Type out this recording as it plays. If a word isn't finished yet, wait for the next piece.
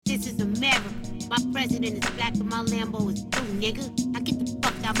This is America. My president is black and my Lambo is blue, nigga. Now get the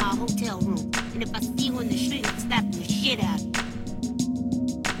fuck out my hotel room. And if I see you in the street, I'll slap the shit out of you.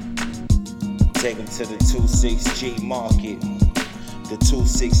 Take him to the 26G market. The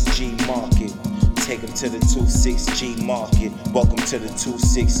 26G market. Take him to the 26G market. Welcome to the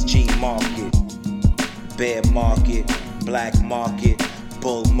 26G market. Bear market, black market,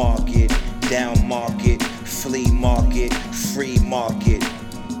 bull market, down market, flea market, free market,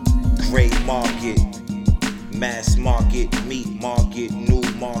 gray market, mass market, meat market, new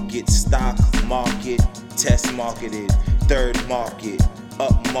market, stock market, test marketed, third market,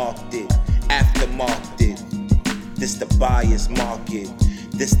 up marketed, after marketed. This the buyer's market,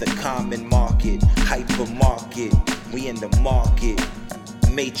 this the common market, hyper market. We in the market,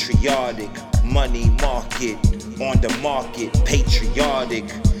 matriarchic, money market, on the market, patriotic,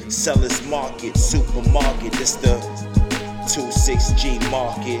 sellers market, supermarket. This the 26G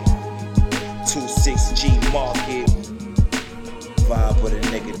market, 26G market. Vibe with a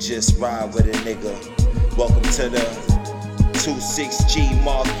nigga, just ride with a nigga. Welcome to the 26G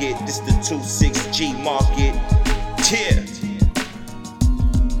market. This the 26G market.